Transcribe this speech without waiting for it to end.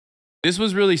This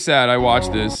was really sad. I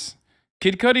watched this.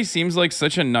 Kid Cudi seems like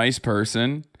such a nice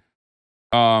person.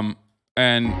 And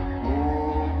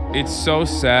it's so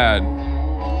sad.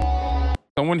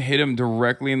 Someone hit him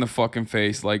directly in the fucking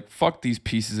face. Like, fuck these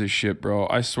pieces of shit, bro.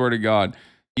 I swear to God.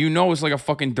 You know it's like a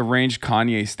fucking deranged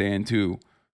Kanye stan, too.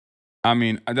 I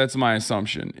mean, that's my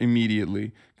assumption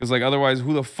immediately. Because, like, otherwise,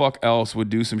 who the fuck else would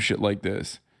do some shit like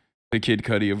this? The Kid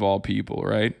Cudi of all people,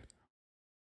 right?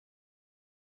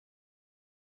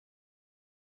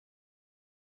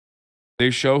 They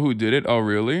show who did it? Oh,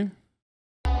 really?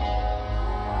 Yo.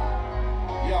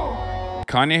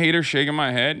 Kanye hater shaking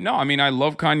my head? No, I mean, I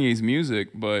love Kanye's music,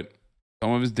 but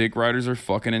some of his dick riders are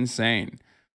fucking insane.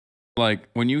 Like,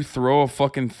 when you throw a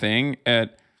fucking thing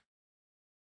at...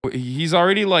 He's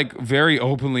already, like, very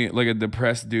openly, like, a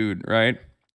depressed dude, right?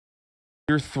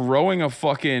 You're throwing a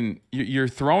fucking... You're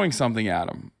throwing something at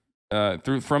him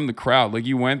from the crowd. Like,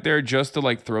 you went there just to,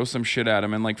 like, throw some shit at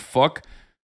him and, like, fuck,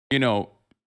 you know...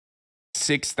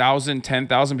 6,000,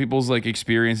 10,000 people's like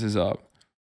experiences up.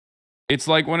 It's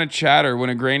like when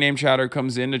a gray name chatter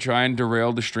comes in to try and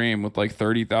derail the stream with like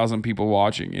 30,000 people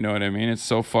watching. You know what I mean? It's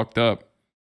so fucked up.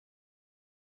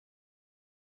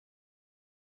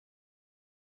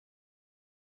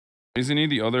 Isn't he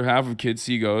the other half of Kid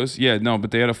See Goes? Yeah, no,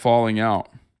 but they had a falling out.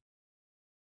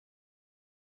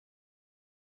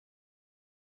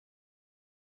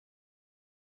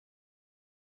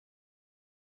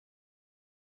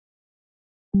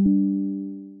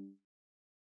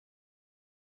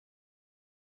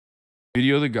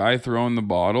 Video of the guy throwing the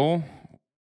bottle.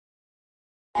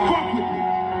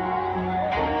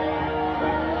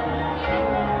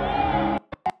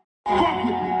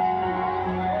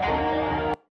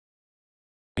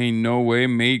 Ain't no way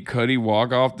made Cudi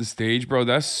walk off the stage, bro.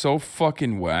 That's so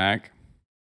fucking whack.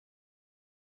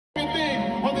 On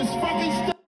this fucking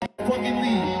stage, fucking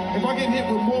leave. If I get hit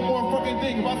with one more fucking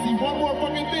thing, if I see one more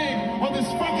fucking thing on this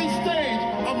fucking stage,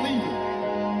 I'm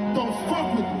leaving. Don't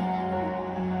fuck with me.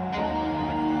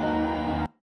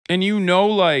 And you know,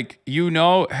 like,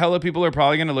 hella people are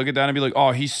probably gonna look at that and be like,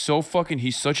 oh, he's such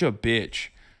a bitch.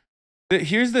 But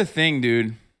here's the thing,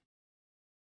 dude.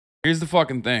 Here's the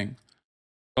fucking thing.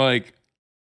 Like,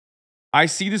 I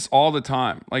see this all the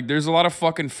time. Like, there's a lot of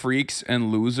fucking freaks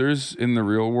and losers in the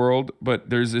real world, but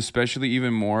there's especially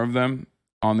even more of them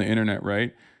on the internet,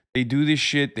 right? They do this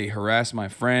shit. They harass my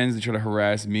friends. They try to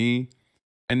harass me.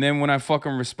 And then when I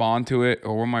fucking respond to it,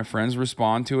 or when my friends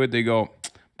respond to it, they go,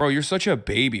 bro, you're such a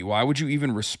baby. Why would you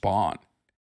even respond?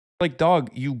 Like, dog,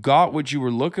 you got what you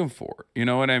were looking for. You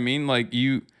know what I mean? Like,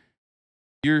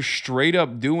 you're straight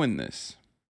up doing this.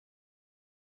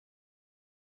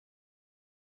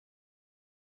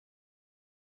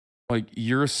 Like,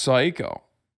 you're a psycho.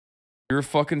 You're a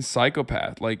fucking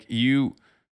psychopath. Like, you're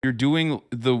doing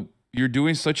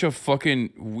such a fucking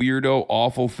weirdo,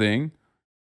 awful thing.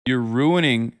 You're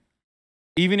ruining,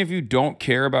 even if you don't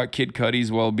care about Kid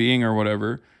Cudi's well-being or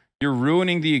whatever, you're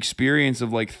ruining the experience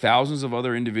of like thousands of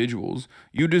other individuals.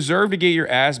 You deserve to get your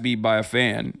ass beat by a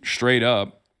fan, straight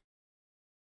up.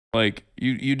 Like,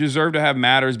 you deserve to have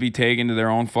matters be taken to their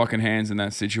own fucking hands in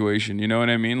that situation. You know what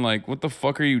I mean? Like, what the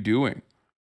fuck are you doing?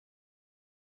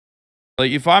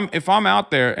 Like, if I'm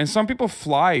out there, and some people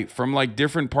fly from like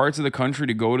different parts of the country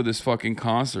to go to this fucking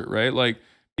concert, right? Like,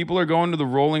 people are going to the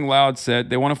Rolling Loud set.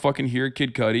 They want to fucking hear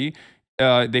Kid Cudi.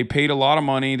 They paid a lot of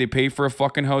money. They paid for a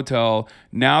fucking hotel.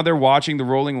 Now they're watching the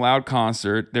Rolling Loud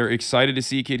concert. They're excited to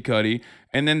see Kid Cudi.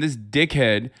 And then this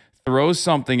dickhead throws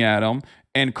something at them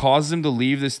and causes him to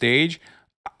leave the stage.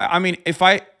 I mean,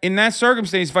 in that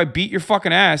circumstance, if I beat your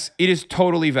fucking ass, it is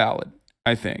totally valid,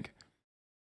 I think.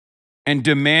 And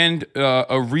demand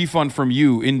a refund from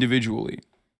you individually.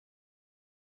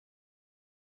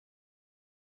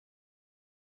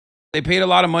 They paid a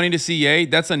lot of money to see Ye.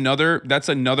 That's another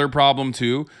problem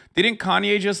too. Didn't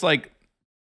Kanye just like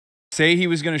say he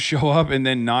was going to show up and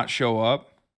then not show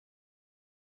up?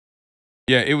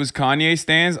 Yeah, it was Kanye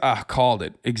stans. Ah, called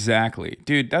it. Exactly.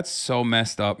 Dude, that's so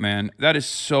messed up, man. That is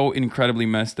so incredibly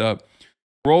messed up.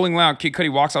 Rolling Loud, Kid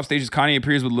Cudi walks off stage as Kanye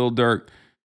appears with Lil Durk.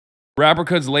 Rapper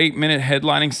Cud's late-minute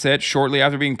headlining set shortly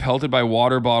after being pelted by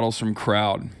water bottles from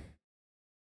crowd.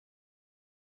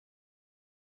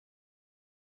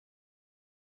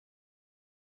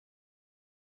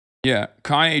 Yeah,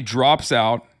 Kanye drops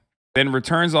out, then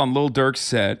returns on Lil Durk's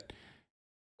set.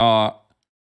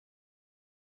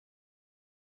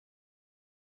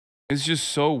 It's just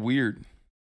so weird.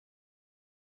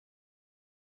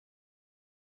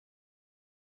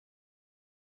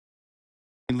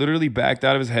 He literally backed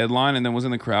out of his headline and then was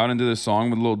in the crowd and did a song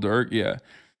with Lil Durk. Yeah.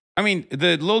 I mean,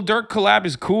 the Lil Durk collab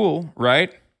is cool,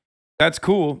 right? That's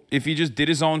cool. If he just did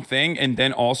his own thing and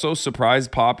then also surprise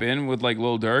pop in with like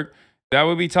Lil Durk, that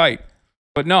would be tight.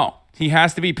 But no, he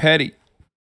has to be petty.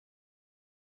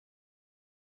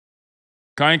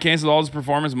 Kanye canceled all his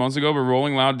performance months ago, but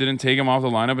Rolling Loud didn't take him off the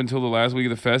lineup until the last week of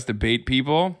the fest to bait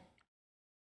people.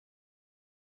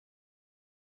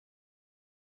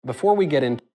 Before we get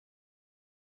into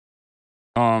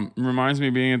reminds me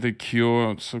of being at the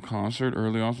Cure concert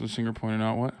early on, so the singer pointed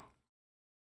out what?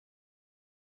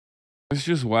 It's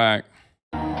just whack.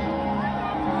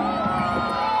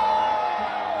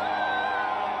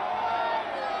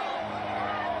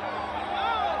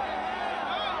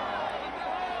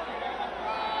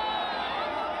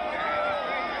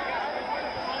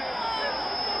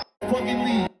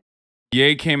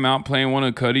 Ye came out playing one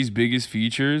of Cudi's biggest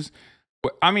features.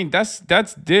 I mean, that's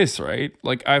this, right?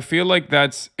 Like, I feel like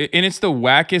that's, and it's the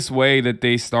wackest way that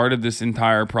they started this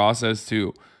entire process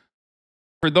too.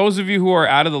 For those of you who are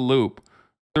out of the loop,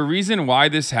 the reason why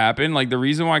this happened, like the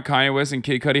reason why Kanye West and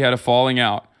Kid Cudi had a falling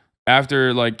out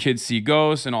after like Kids See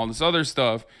Ghosts and all this other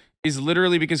stuff is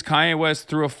literally because Kanye West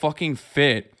threw a fucking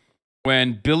fit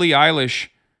when Billie Eilish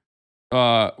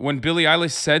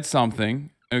said something,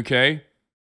 okay?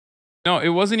 No, it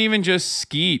wasn't even just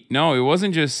Skeet. No, it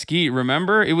wasn't just Skeet.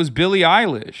 Remember? It was Billie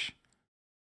Eilish.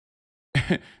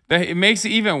 It makes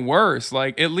it even worse.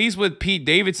 Like, at least with Pete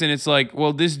Davidson, it's like,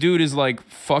 well, this dude is like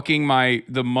fucking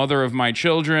the mother of my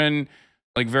children,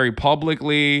 like very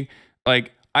publicly.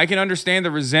 Like, I can understand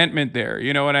the resentment there.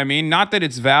 You know what I mean? Not that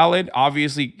it's valid.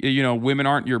 Obviously, you know, women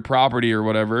aren't your property or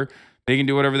whatever. They can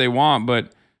do whatever they want,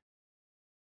 but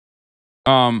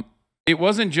it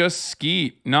wasn't just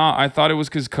Skeet. Nah, I thought it was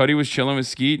because Cudi was chilling with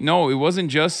Skeet. No, it wasn't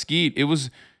just Skeet.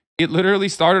 It literally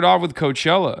started off with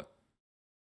Coachella.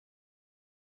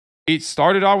 It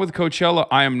started off with Coachella.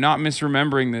 I am not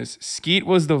misremembering this. Skeet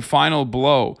was the final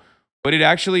blow. But it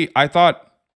actually, I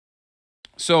thought,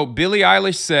 so Billie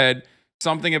Eilish said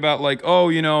something about like, oh,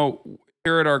 you know,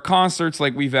 here at our concerts,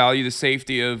 like we value the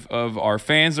safety of our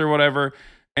fans or whatever.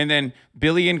 And then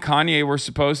Billie and Kanye were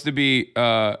supposed to be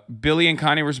like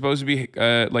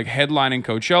headlining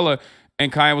Coachella.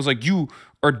 And Kanye was like, you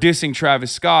are dissing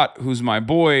Travis Scott, who's my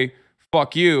boy.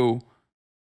 Fuck you.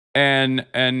 And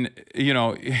you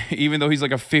know, even though he's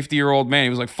like a 50-year-old man, he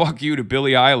was like, fuck you to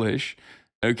Billie Eilish.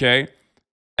 Okay.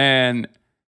 And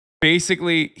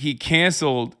basically he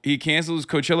canceled his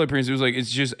Coachella appearance. It was like,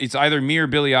 it's either me or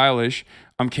Billie Eilish.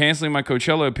 I'm canceling my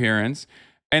Coachella appearance.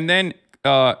 And then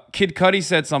Kid Cudi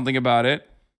said something about it.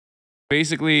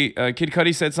 Basically, Kid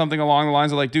Cudi said something along the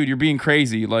lines of like, dude, you're being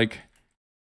crazy. Like,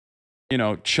 you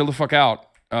know, chill the fuck out.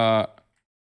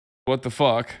 What the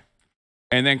fuck?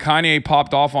 And then Kanye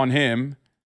popped off on him.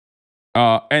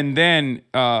 And then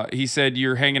he said,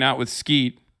 you're hanging out with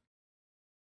Skeet.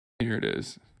 Here it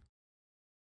is.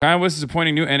 Kanye West is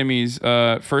appointing new enemies.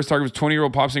 First target was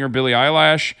 20-year-old pop singer Billie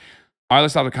Eilish. Eilish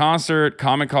stopped the concert.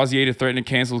 Comment caused Ye to threaten to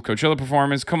cancel his Coachella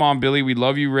performance. Come on, Billie. We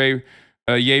love you, Ray.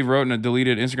 Ye wrote in a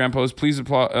deleted Instagram post, please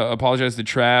apologize to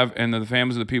Trav and the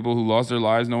families of the people who lost their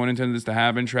lives. No one intended this to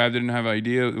happen. Trav didn't have an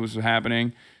idea it was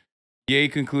happening. Ye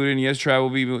concluded, yes, Trav will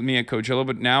be with me at Coachella,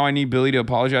 but now I need Billie to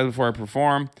apologize before I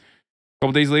perform. A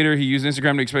couple days later, he used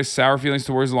Instagram to express sour feelings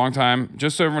towards a long time.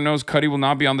 Just so everyone knows, Cudi will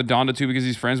not be on the Donda 2 because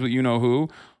he's friends with you-know-who.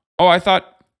 Oh, I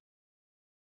thought...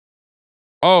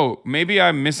 Oh, maybe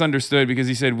I misunderstood because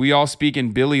he said, we all speak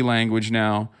in Billie language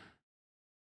now.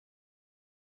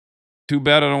 Too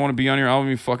bad I don't want to be on your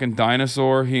album, you fucking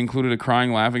dinosaur. He included a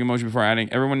crying, laughing emoji before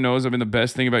adding, everyone knows I've been the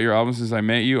best thing about your album since I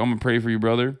met you. I'm going to pray for you,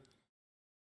 brother.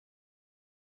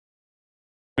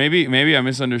 Maybe I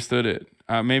misunderstood it.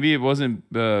 Maybe it wasn't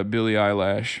Billie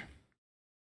Eilish.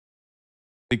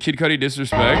 The Kid Cudi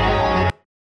disrespect.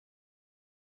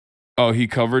 Oh, he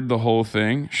covered the whole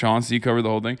thing. Sean C covered the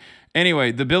whole thing.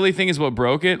 Anyway, the Billie thing is what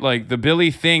broke it. Like, the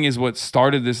Billie thing is what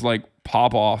started this, like,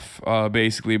 pop-off,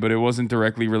 basically. But it wasn't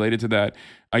directly related to that.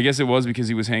 I guess it was because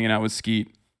he was hanging out with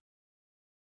Skeet.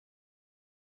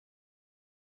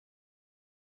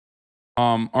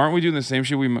 Aren't we doing the same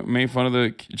shit we made fun of the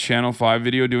Channel 5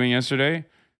 video doing yesterday?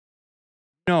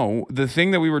 No, the thing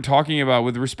that we were talking about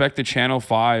with respect to Channel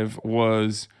 5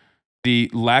 was the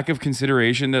lack of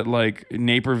consideration that like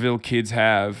Naperville kids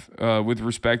have with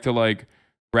respect to like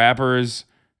rappers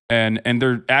and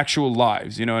their actual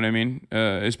lives, you know what I mean?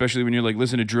 Especially when you're like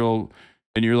listen to drill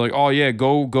and you're like, oh yeah,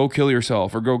 go kill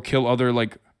yourself or go kill other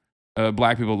like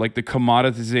black people. Like the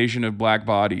commoditization of black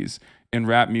bodies in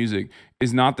rap music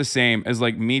is not the same as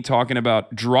like me talking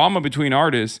about drama between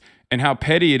artists and how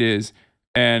petty it is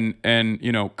and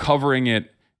you know, covering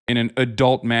it in an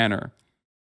adult manner.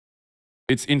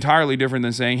 It's entirely different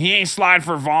than saying he ain't slide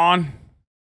for Vaughn.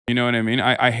 You know what I mean?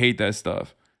 I hate that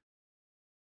stuff.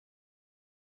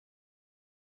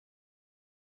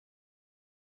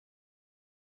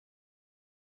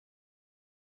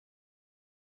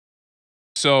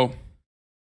 So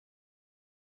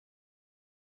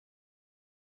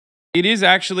it is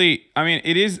actually, I mean,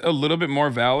 it is a little bit more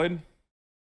valid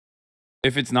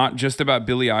if it's not just about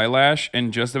Billie Eilish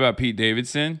and just about Pete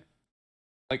Davidson.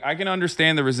 Like, I can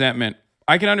understand the resentment.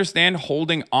 I can understand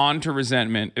holding on to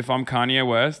resentment if I'm Kanye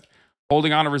West,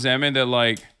 holding on to resentment that,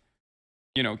 like,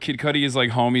 you know, Kid Cudi is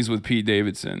like homies with Pete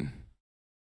Davidson.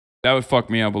 That would fuck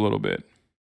me up a little bit.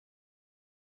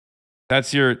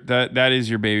 That's your, that is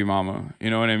your baby mama.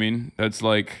 You know what I mean? That's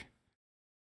like,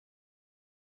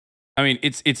 I mean,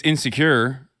 it's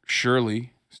insecure,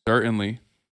 surely, certainly,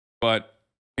 but,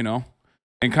 you know,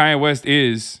 and Kanye West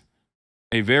is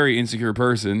a very insecure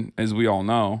person, as we all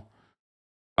know.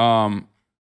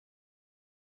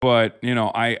 But you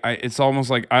know, I it's almost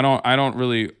like I don't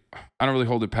really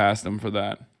hold it past him for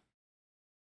that.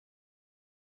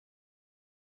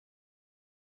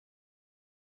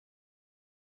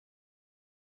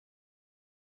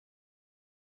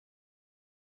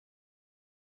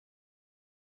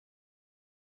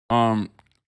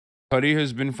 Cudi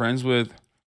has been friends with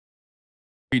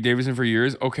Pete Davidson for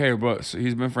years. Okay, but so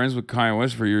he's been friends with Kanye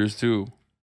West for years too.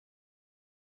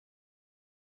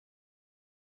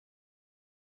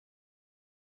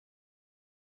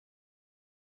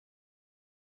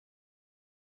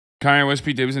 Kanye West,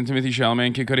 Pete Davidson, Timothy Chalamet,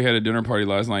 and Kid Cudi had a dinner party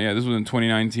last night. Yeah, this was in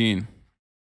 2019.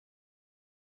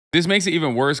 This makes it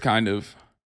even worse, kind of.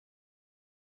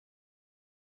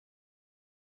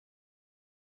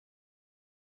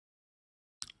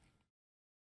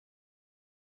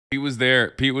 Pete was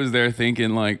there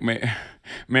thinking like,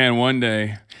 man, one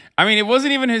day. I mean, it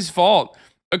wasn't even his fault.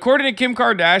 According to Kim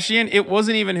Kardashian, it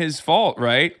wasn't even his fault,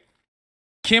 right?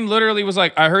 Kim literally was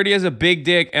like, I heard he has a big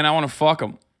dick and I want to fuck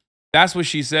him. That's what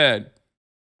she said.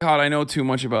 God, I know too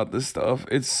much about this stuff.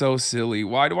 It's so silly.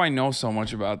 Why do I know so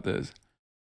much about this?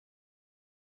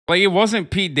 Like, it wasn't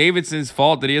Pete Davidson's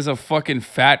fault that he has a fucking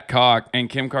fat cock and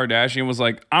Kim Kardashian was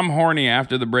like, I'm horny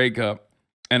after the breakup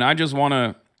and I just want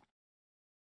to.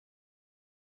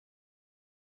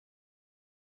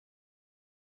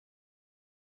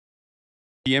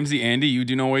 DMZ Andy, you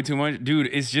do know way too much. Dude,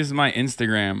 it's just my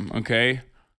Instagram, okay?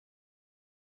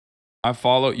 I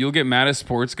follow. You'll get mad at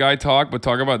sports guy talk, but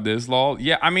talk about this, lol.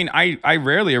 Yeah, I mean, I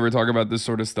rarely ever talk about this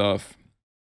sort of stuff.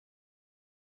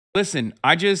 Listen,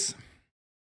 I just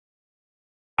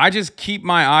keep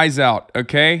my eyes out,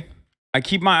 okay? I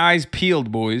keep my eyes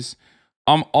peeled, boys.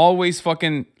 I'm always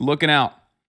fucking looking out.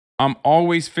 I'm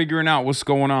always figuring out what's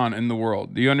going on in the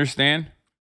world. Do you understand?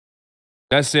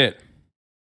 That's it.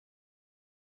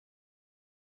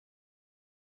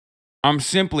 I'm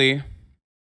simply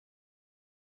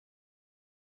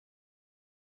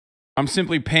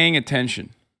paying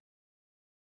attention.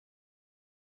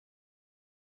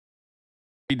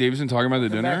 Pete Davidson talking about the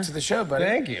dinner? Back to the show, buddy.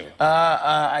 Thank you.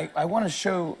 I want to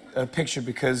show a picture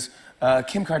because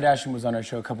Kim Kardashian was on our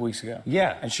show a couple weeks ago.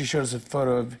 Yeah. And she showed us a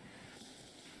photo of.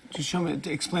 Just show me,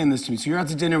 explain this to me. So you're out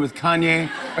to dinner with Kanye.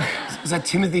 Is that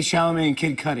Timothy Chalamet and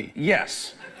Kid Cudi?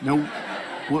 Yes. No.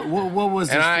 What was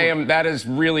this? And that is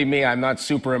really me. I'm not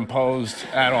superimposed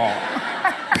at all.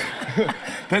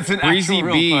 That's an Breezy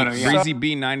actual B, real photo, yeah. Breezy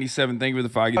B97. Thank you for the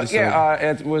 5. It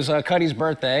was Cudi's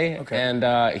birthday,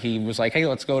 and he was like, "Hey,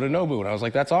 let's go to Nobu," and I was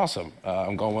like, "That's awesome."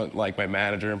 I'm going with like my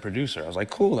manager and producer. I was like,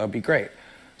 "Cool, that'd be great."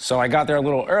 So I got there a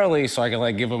little early so I could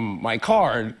like give him my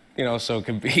card, you know, so it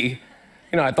could be,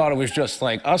 you know, I thought it was just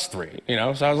like us three, you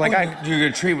know. So I was like, you're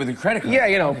gonna treat with a credit card? Yeah,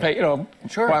 you know, pay, you know,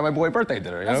 Sure. buy my boy birthday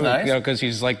dinner. You That's know? nice. You know, because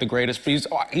he's like the greatest.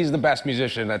 He's the best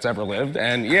musician that's ever lived,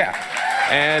 and yeah,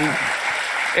 and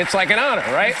it's like an honor,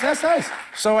 right? That's nice.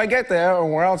 So I get there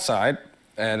and we're outside,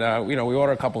 and you know, we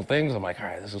order a couple things. I'm like, all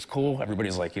right, this is cool.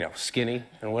 Everybody's like, you know, skinny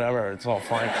and whatever. It's all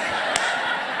fine.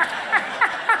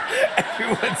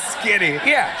 Everyone's skinny.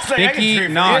 Yeah. Stinky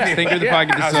Knox, thank you for the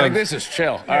 5. I was like, this is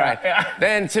chill. All right.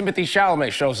 Then Timothy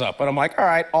Chalamet shows up, and I'm like, all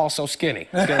right, also skinny.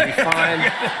 It's gonna be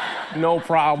fine, no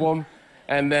problem.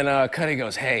 And then Cudi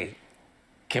goes, hey,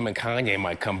 Kim and Kanye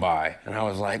might come by. And I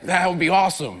was like, that would be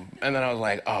awesome. And then I was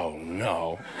like, oh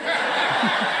no.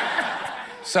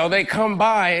 So they come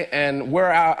by and we're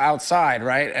outside,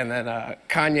 right? And then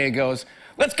Kanye goes,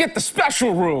 let's get the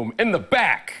special room in the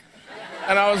back.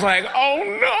 And I was like, oh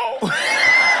no.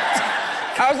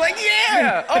 I was like,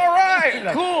 yeah, all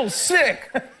right, cool,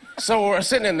 sick. So we're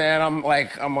sitting in there and I'm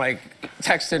like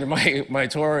texting my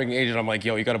touring agent. I'm like,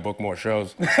 yo, you gotta book more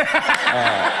shows.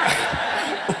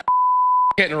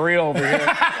 Getting real over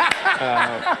here.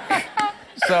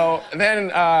 So then,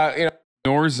 you know.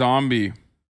 more zombie.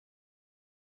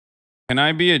 Can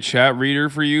I be a chat reader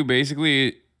for you?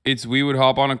 Basically, it's we would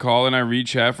hop on a call and I read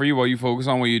chat for you while you focus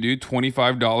on what you do.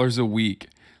 $25 a week.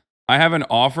 I have an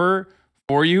offer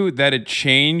for you that'd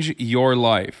change your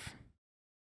life.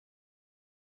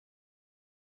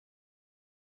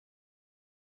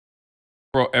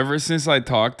 Bro, ever since I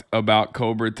talked about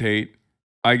Cobra Tate,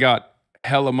 I got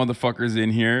hella motherfuckers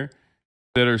in here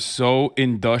that are so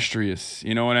industrious.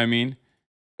 You know what I mean?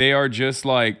 They are just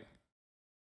like,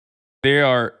 they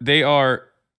are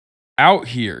out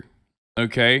here,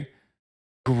 okay?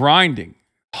 Grinding,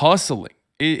 hustling.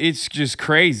 It's just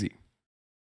crazy.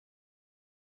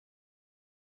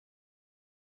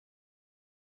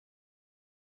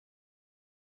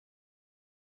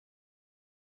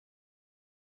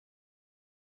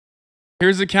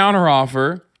 Here's a counter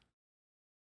offer.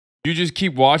 You just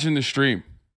keep watching the stream.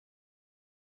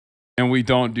 And we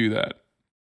don't do that.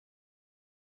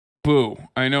 Boo.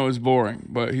 I know it's boring,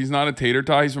 but he's not a tater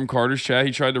tot. He's from Carter's chat.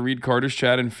 He tried to read Carter's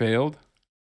chat and failed.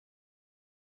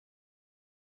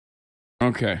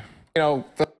 Okay. You know,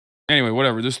 anyway,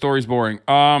 whatever. This story's boring.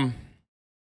 But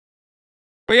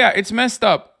yeah, it's messed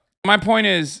up. My point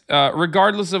is,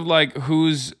 regardless of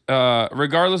who's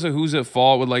at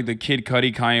fault with like the Kid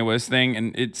Cudi Kanye West thing,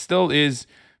 and it still is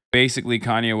basically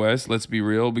Kanye West, let's be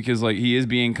real, because like he is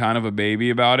being kind of a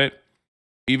baby about it,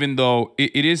 even though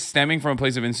it is stemming from a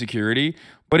place of insecurity,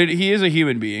 but he is a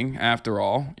human being after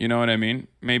all, you know what I mean?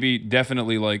 Maybe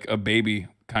definitely like a baby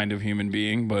kind of human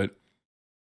being, but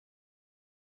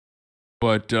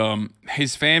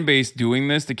his fan base doing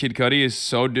this to Kid Cudi is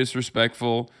so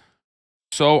disrespectful,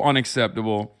 so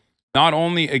unacceptable. Not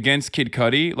only against Kid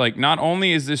Cudi, like not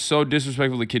only is this so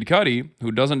disrespectful to Kid Cudi,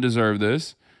 who doesn't deserve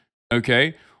this,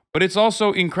 okay, but it's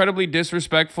also incredibly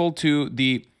disrespectful to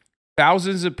the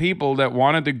thousands of people that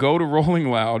wanted to go to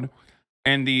Rolling Loud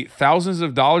and the thousands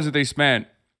of dollars that they spent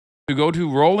to go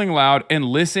to Rolling Loud and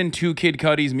listen to Kid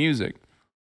Cudi's music.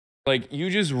 Like, you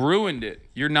just ruined it.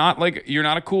 You're not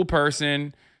a cool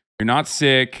person. You're not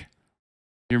sick.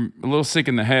 You're a little sick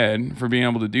in the head for being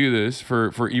able to do this,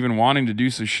 for even wanting to do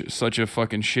such a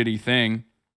fucking shitty thing.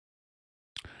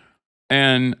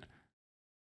 And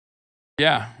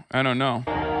yeah, I don't know.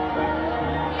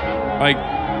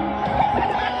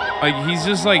 Like he's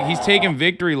just like, he's taking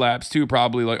victory laps too,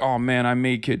 probably like, oh man, I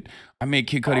made Kid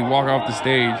Cudi walk off the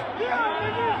stage.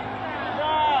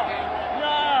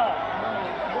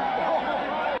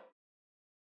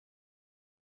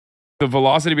 The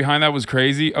velocity behind that was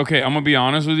crazy. Okay, I'm gonna be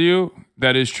honest with you.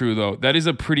 That is true though. That is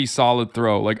a pretty solid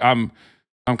throw. Like I'm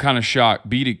kind of shocked.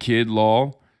 Beat it, kid.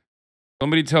 Lol.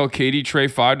 Somebody tell Katie Trey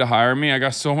 5 to hire me. I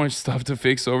got so much stuff to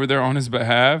fix over there on his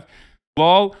behalf.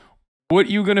 Lol. What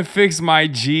you gonna fix, my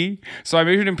G? So I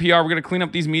majored in PR. We're gonna clean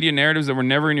up these media narratives that were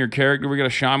never in your character. We're gonna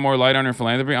shine more light on your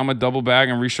philanthropy. I'm gonna double back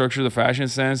and restructure the fashion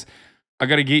sense. I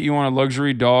gotta get you on a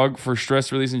luxury dog for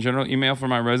stress release in general. Email for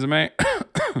my resume.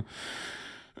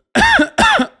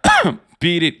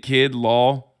 Beat it, kid.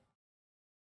 Lol.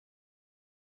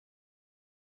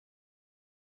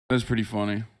 That's pretty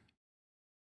funny.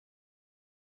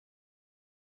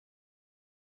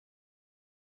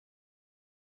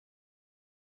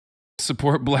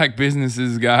 Support black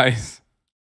businesses, guys.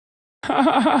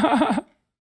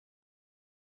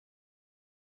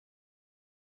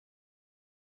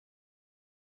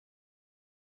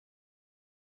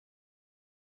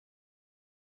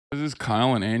 This is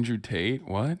Kyle and Andrew Tate.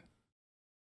 What?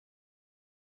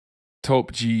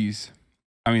 Taupe G's.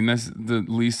 I mean, that's the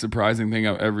least surprising thing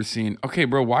I've ever seen. Okay,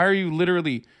 bro, why are you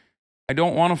literally... I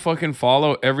don't want to fucking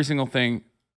follow every single thing.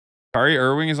 Kyrie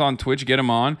Irving is on Twitch. Get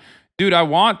him on. Dude, I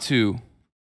want to.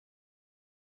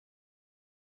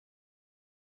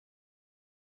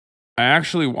 I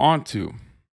actually want to.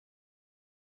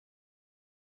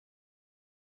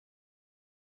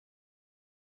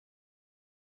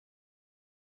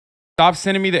 Stop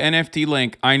sending me the NFT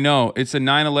link. I know. It's a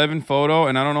 9/11 photo,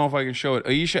 and I don't know if I can show it.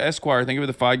 Aisha Esquire, thank you for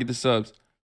the 5. Get the subs.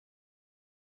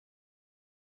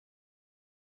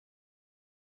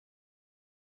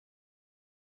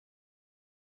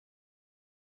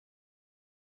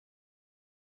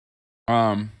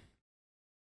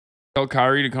 Tell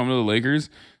Kyrie to come to the Lakers.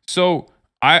 So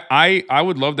I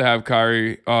would love to have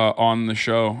Kyrie on the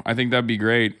show. I think that'd be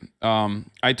great.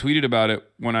 I tweeted about it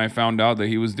when I found out that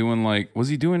he was doing was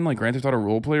he doing Grand Theft Auto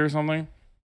roleplay or something?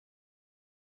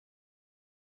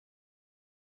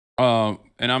 And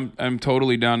I'm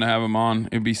totally down to have him on.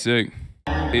 It'd be sick.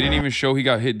 They didn't even show he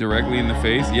got hit directly in the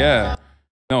face. Yeah.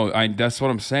 No, that's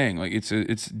what I'm saying. Like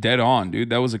it's dead on, dude.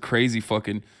 That was a crazy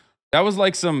fucking, that was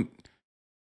like some,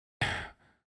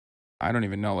 I don't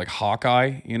even know, like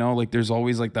Hawkeye, you know, like there's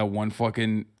always like that one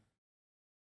fucking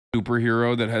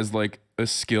superhero that has like a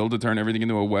skill to turn everything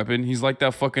into a weapon. He's like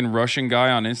that fucking Russian guy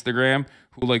on Instagram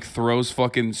who like throws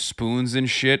fucking spoons and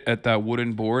shit at that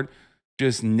wooden board.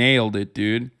 Just nailed it,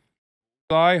 dude.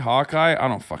 Hawkeye, I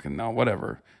don't fucking know,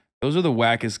 whatever. Those are the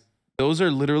wackest, those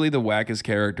are literally the wackest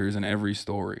characters in every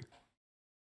story.